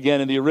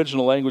 again, in the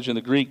original language, in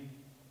the Greek,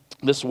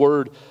 this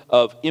word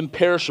of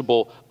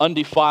imperishable,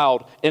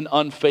 undefiled, and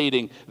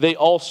unfading, they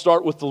all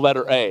start with the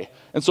letter A.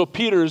 And so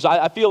Peter's,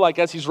 I feel like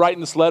as he's writing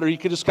this letter, he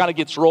just kind of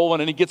gets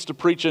rolling and he gets to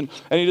preaching.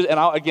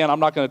 Again,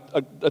 I'm not going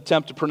to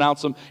attempt to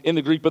pronounce them in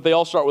the Greek, but they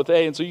all start with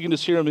A. And so you can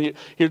just hear him here.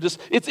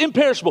 It's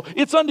imperishable,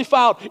 it's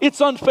undefiled,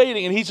 it's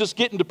unfading. And he's just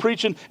getting to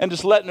preaching and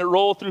just letting it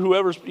roll through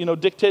whoever's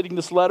dictating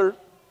this letter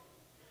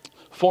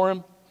for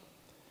him.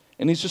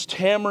 And he's just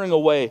hammering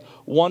away,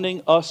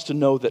 wanting us to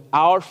know that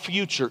our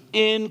future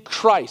in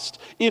Christ,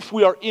 if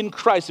we are in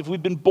Christ, if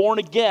we've been born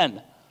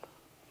again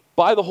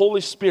by the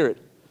Holy Spirit,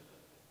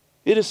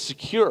 it is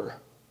secure.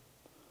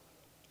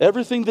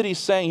 Everything that he's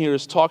saying here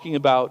is talking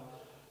about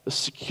the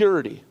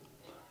security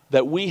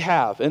that we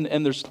have, and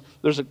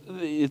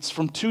it's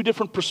from two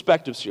different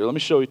perspectives here. Let me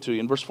show you to you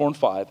in verse 4 and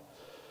 5.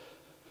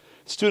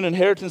 It's to an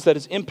inheritance that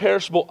is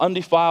imperishable,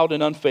 undefiled,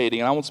 and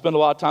unfading. And I won't spend a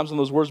lot of time on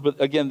those words, but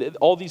again,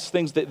 all these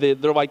things, they're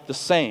like the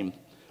same,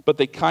 but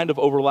they kind of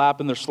overlap,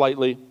 and they're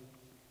slightly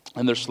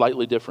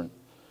different.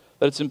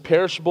 That it's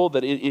imperishable,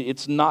 that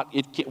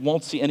it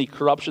won't see any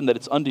corruption, that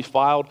it's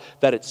undefiled,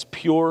 that it's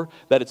pure,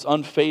 that it's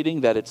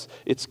unfading, that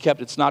it's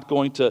kept, it's not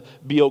going to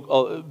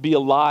be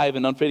alive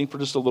and unfading for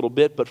just a little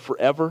bit, but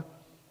forever.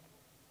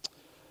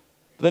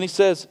 Then he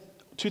says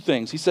two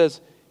things. He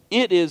says,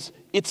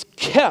 it's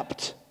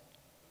kept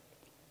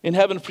in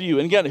heaven for you.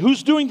 And again,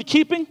 who's doing the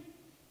keeping?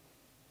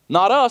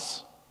 Not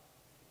us.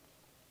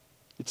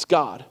 It's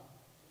God.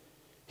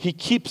 He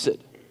keeps it.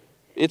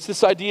 It's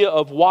this idea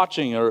of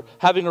watching or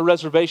having a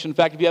reservation. In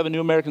fact, if you have a New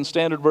American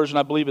Standard Version,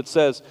 I believe it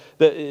says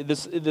that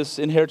this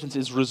inheritance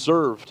is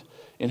reserved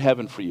in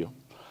heaven for you.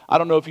 I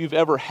don't know if you've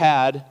ever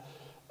had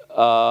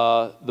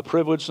the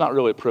privilege, not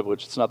really a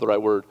privilege, it's not the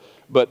right word,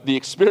 but the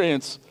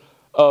experience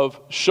of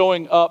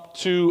showing up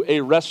to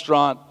a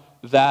restaurant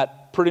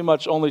that pretty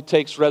much only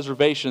takes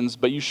reservations,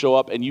 but you show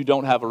up and you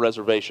don't have a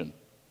reservation.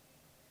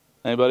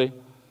 Anybody?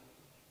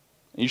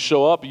 You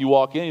show up, you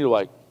walk in, you're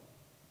like,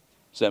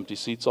 there's empty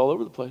seats all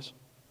over the place.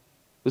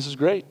 This is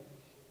great.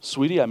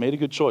 Sweetie, I made a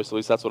good choice. At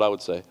least that's what I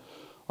would say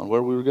on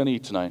where we were going to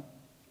eat tonight.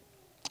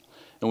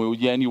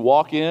 And you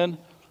walk in,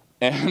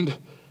 and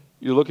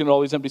you're looking at all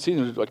these empty seats,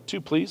 and you're like,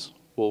 2, please.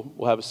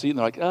 We'll have a seat. And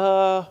they're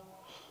like,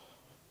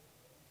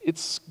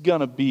 it's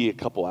going to be a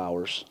couple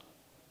hours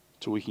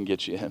till we can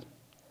get you in.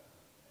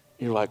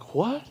 You're like,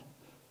 what?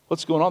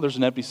 What's going on? There's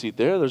an empty seat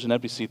there. There's an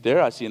empty seat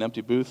there. I see an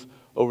empty booth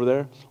over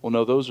there. Well,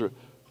 no, those are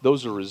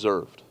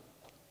reserved.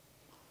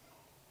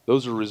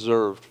 Those are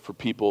reserved for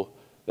people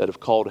that have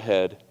called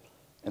ahead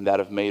and that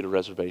have made a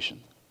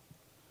reservation.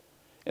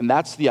 And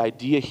that's the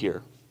idea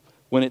here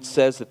when it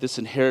says that this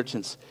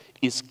inheritance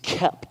is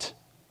kept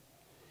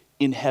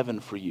in heaven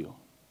for you.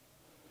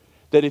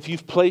 That if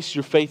you've placed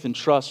your faith and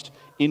trust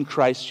in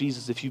Christ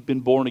Jesus, if you've been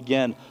born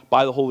again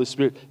by the Holy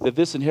Spirit, that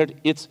this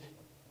inheritance,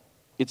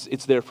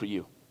 it's there for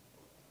you.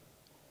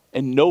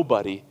 And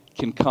nobody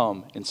can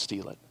come and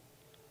steal it.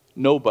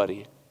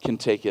 Nobody can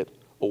take it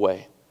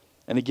away.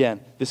 And again,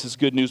 this is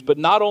good news. But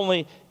not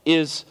only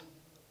is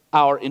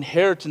our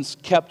inheritance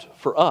kept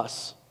for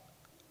us,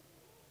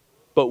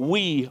 but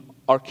we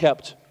are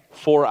kept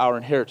for our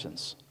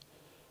inheritance.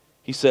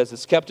 He says,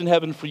 it's kept in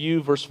heaven for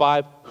you, verse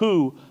 5,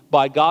 who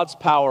by God's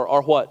power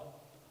are what?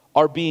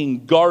 Are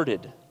being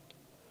guarded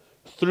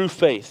through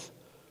faith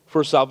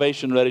for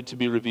salvation ready to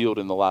be revealed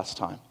in the last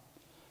time.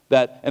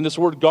 And this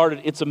word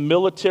guarded, it's a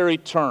military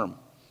term.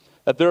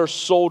 That there are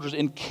soldiers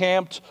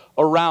encamped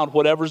around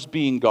whatever's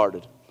being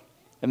guarded.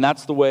 And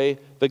that's the way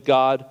that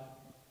God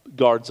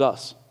guards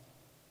us.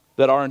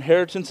 That our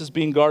inheritance is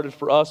being guarded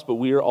for us, but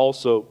we are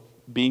also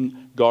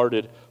being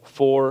guarded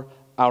for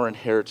our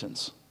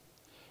inheritance.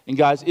 And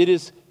guys, it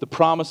is the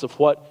promise of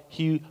what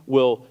He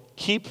will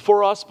keep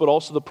for us, but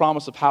also the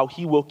promise of how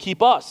He will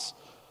keep us,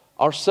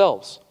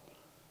 ourselves.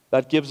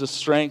 That gives us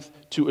strength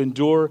to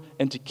endure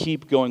and to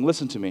keep going.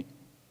 Listen to me.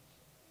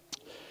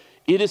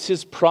 It is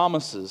His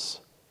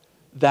promises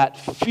that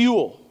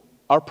fuel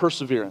our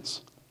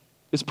perseverance.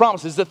 His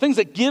promises, the things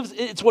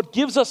it's what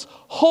gives us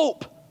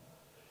hope,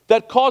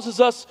 that causes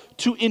us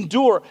to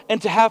endure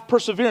and to have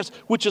perseverance,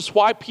 which is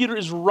why Peter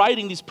is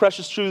writing these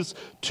precious truths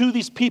to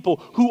these people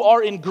who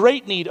are in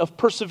great need of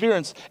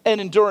perseverance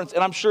and endurance.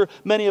 And I'm sure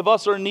many of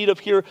us are in need of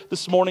here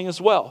this morning as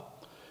well.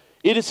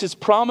 It is His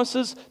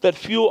promises that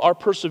fuel our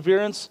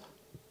perseverance,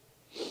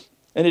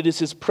 and it is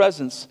His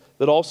presence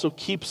that also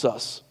keeps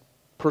us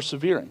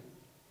persevering.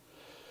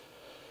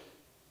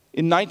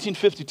 In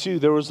 1952,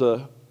 there was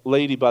a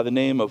lady by the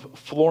name of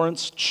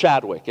Florence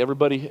Chadwick.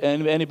 Anybody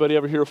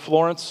ever hear of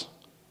Florence?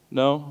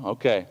 No?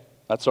 Okay.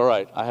 That's all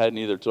right. I hadn't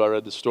either until I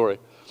read this story.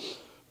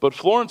 But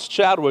Florence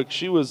Chadwick,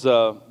 she was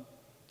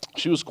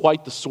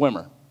quite the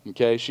swimmer.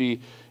 Okay? She,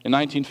 in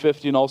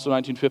 1950 and also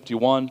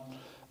 1951,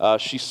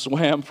 she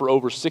swam for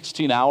over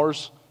 16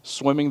 hours,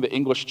 swimming the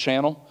English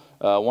Channel.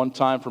 One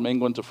time from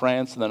England to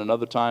France, and then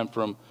another time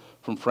from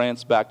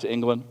France back to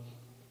England.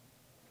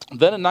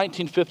 Then in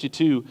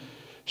 1952,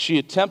 she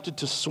attempted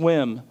to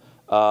swim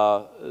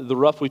the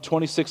roughly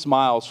 26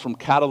 miles from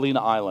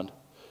Catalina Island,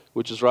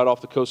 which is right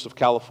off the coast of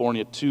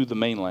California, to the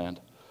mainland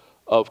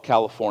of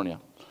California.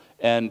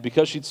 And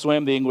because she'd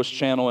swam the English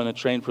Channel and had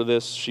trained for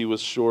this, she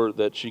was sure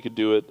that she could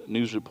do it.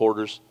 News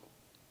reporters,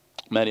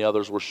 many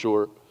others were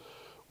sure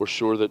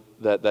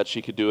that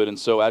she could do it. And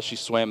so as she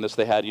swam this,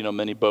 they had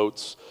many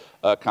boats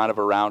kind of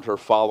around her,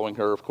 following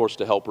her, of course,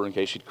 to help her in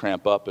case she'd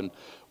cramp up and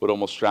would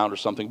almost drown or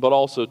something, but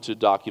also to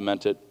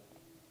document it.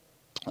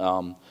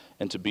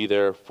 And to be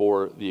there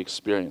for the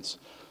experience.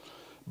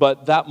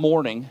 But that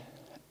morning,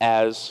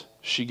 as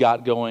she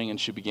got going and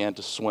she began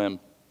to swim,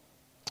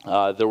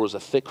 there was a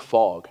thick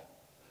fog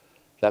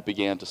that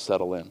began to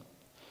settle in.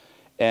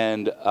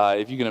 And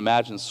if you can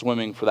imagine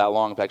swimming for that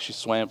long, in fact, she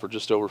swam for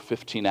just over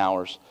 15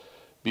 hours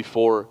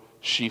before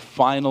she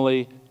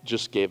finally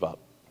just gave up.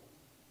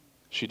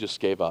 She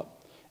just gave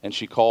up. and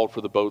she called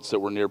for the boats that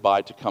were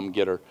nearby to come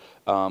get her,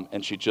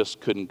 and she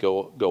just couldn't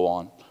go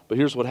on. But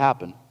here's what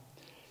happened,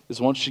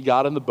 is once she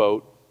got in the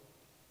boat,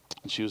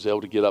 and she was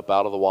able to get up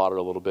out of the water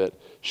a little bit,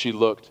 she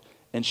looked,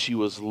 and she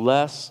was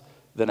less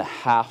than a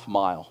half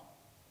mile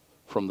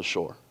from the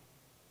shore.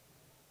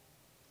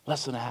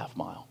 Less than a half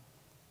mile.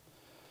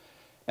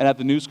 And at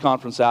the news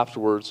conference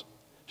afterwards,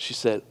 she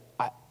said,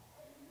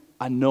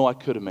 I know I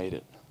could have made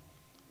it.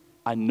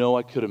 I know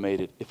I could have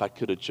made it if I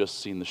could have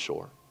just seen the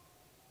shore.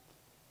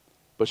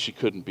 But she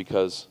couldn't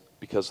because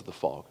of the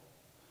fog.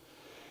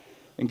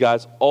 And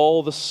guys,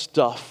 all the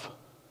stuff,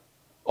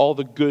 all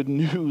the good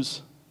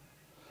news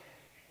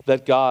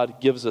that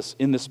God gives us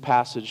in this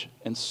passage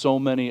and so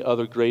many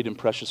other great and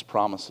precious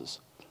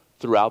promises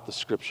throughout the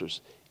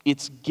Scriptures,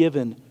 it's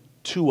given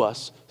to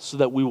us so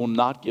that we will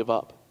not give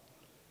up.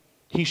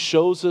 He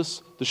shows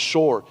us the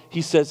shore.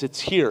 He says, it's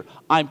here.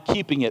 I'm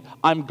keeping it.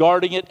 I'm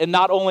guarding it. And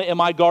not only am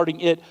I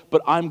guarding it,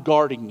 but I'm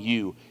guarding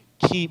you.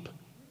 Keep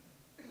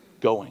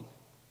going.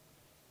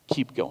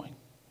 Keep going.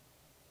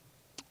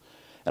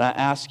 And I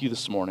ask you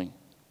this morning,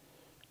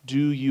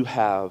 do you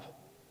have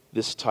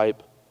this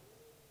type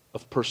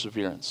of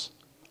perseverance?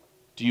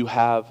 Do you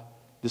have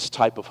this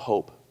type of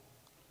hope?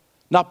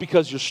 Not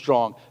because you're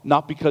strong,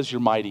 not because you're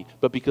mighty,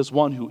 but because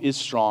one who is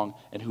strong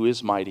and who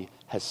is mighty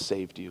has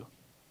saved you.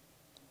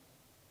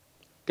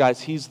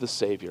 Guys, He's the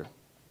Savior.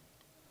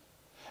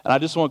 And I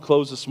just want to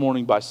close this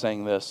morning by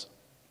saying this,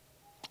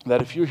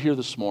 that if you're here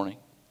this morning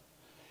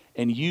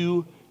and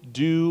you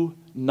do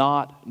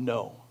not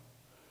know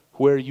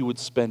where you would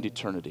spend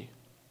eternity,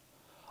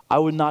 I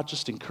would not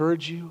just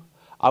encourage you,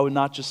 I would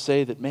not just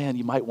say that, man,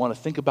 you might want to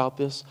think about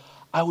this.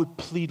 I would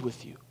plead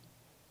with you.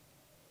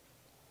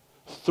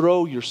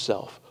 Throw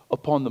yourself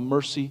upon the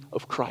mercy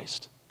of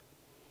Christ.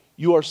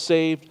 You are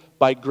saved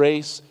by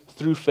grace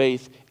through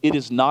faith. It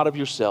is not of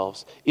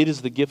yourselves. It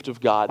is the gift of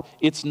God.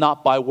 It's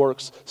not by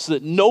works, so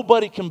that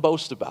nobody can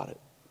boast about it.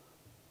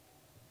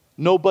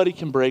 Nobody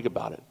can brag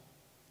about it.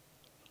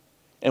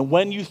 And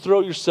when you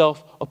throw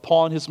yourself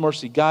upon His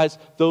mercy, guys,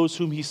 those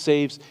whom He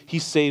saves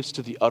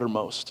to the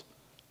uttermost.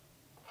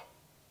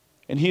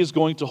 And He is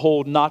going to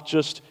hold not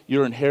just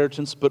your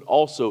inheritance, but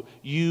also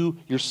you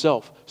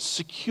yourself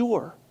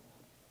secure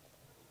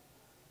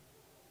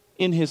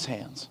in His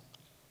hands.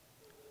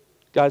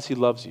 Guys, He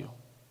loves you.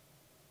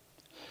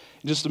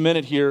 In just a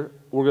minute here,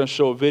 we're going to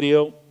show a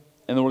video,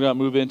 and then we're going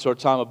to move into our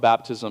time of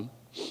baptism.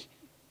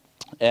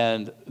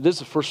 And this is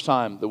the first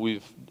time that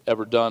we've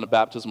ever done a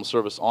baptismal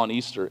service on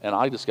Easter, and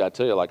I just got to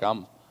tell you, like,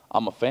 I'm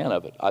a fan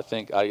of it. I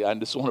think I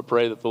just want to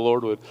pray that the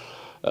Lord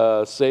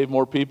would save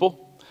more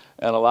people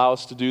and allow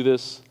us to do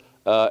this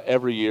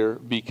every year,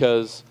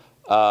 because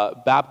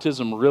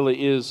baptism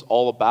really is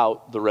all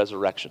about the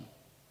resurrection.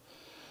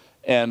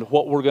 And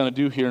what we're going to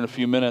do here in a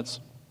few minutes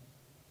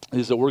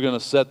is that we're going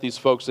to set these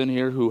folks in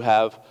here who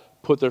have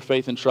put their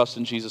faith and trust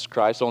in Jesus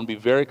Christ. I want to be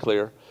very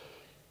clear.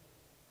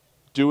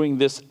 Doing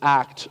this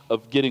act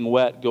of getting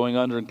wet, going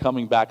under, and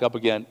coming back up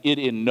again, it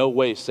in no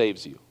way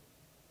saves you.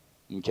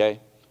 Okay?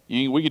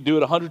 We could do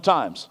it 100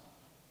 times.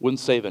 Wouldn't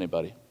save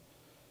anybody.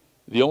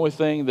 The only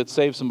thing that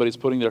saves somebody is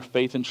putting their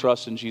faith and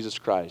trust in Jesus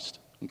Christ.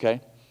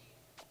 Okay?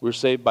 We're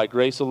saved by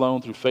grace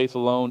alone, through faith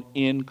alone,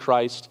 in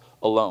Christ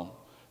alone.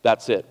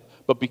 That's it.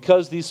 But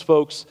because these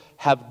folks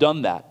have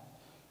done that,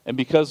 and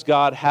because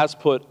God has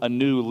put a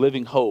new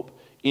living hope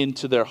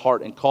into their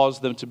heart and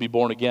caused them to be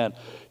born again,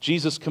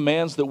 Jesus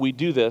commands that we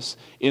do this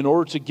in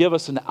order to give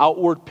us an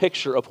outward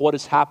picture of what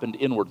has happened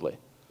inwardly.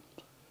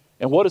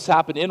 And what has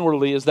happened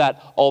inwardly is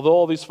that although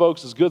all these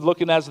folks, as good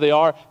looking as they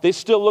are, they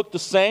still look the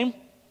same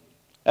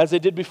as they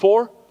did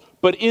before,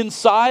 but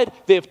inside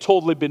they have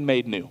totally been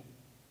made new.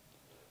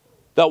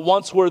 That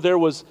once where there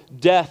was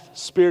death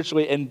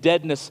spiritually and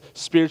deadness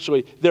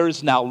spiritually, there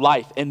is now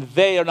life. And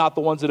they are not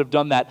the ones that have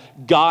done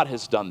that. God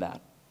has done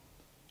that.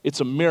 It's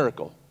a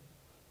miracle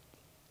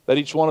that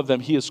each one of them,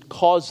 He has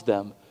caused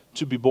them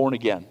to be born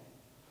again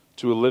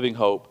to a living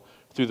hope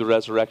through the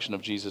resurrection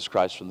of Jesus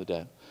Christ from the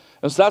dead.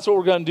 And so that's what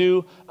we're going to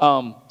do.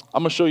 I'm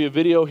going to show you a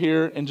video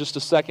here in just a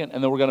second,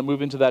 and then we're going to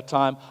move into that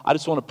time. I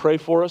just want to pray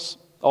for us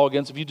all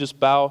again. So if you just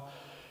bow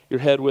your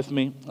head with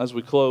me as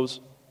we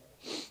close.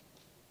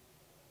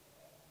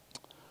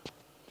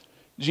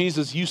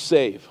 Jesus, you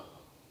save.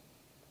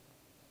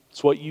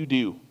 It's what you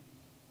do.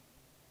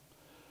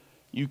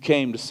 You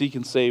came to seek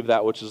and save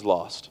that which is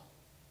lost.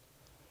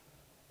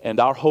 And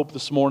our hope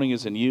this morning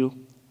is in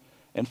you.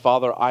 And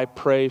Father, I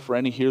pray for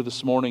any here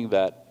this morning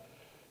that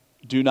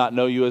do not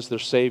know you as their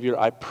Savior.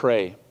 I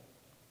pray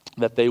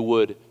that they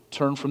would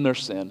turn from their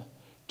sin,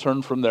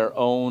 turn from their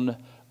own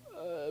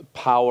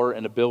power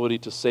and ability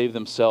to save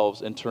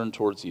themselves, and turn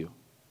towards you.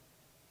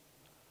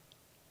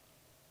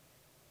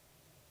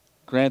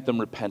 Grant them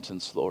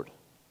repentance, Lord.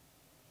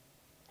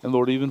 And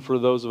Lord, even for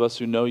those of us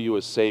who know you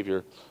as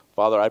Savior,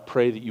 Father, I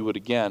pray that you would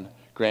again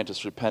grant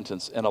us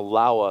repentance and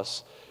allow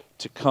us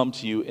to come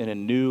to you in a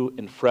new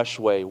and fresh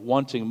way,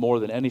 wanting more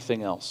than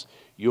anything else,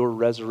 your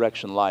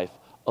resurrection life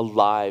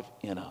alive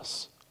in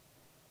us.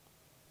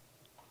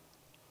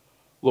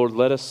 Lord,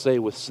 let us say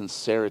with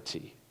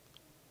sincerity,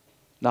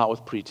 not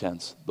with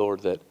pretense,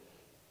 Lord, that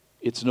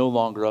it's no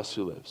longer us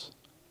who lives,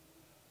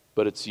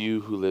 but it's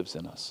you who lives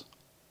in us.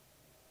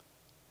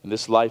 In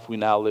this life we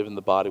now live in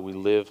the body, we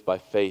live by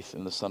faith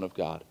in the Son of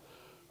God,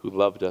 who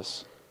loved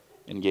us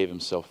and gave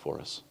himself for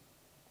us.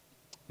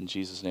 In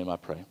Jesus' name I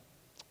pray.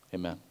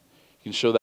 Amen. You can show that.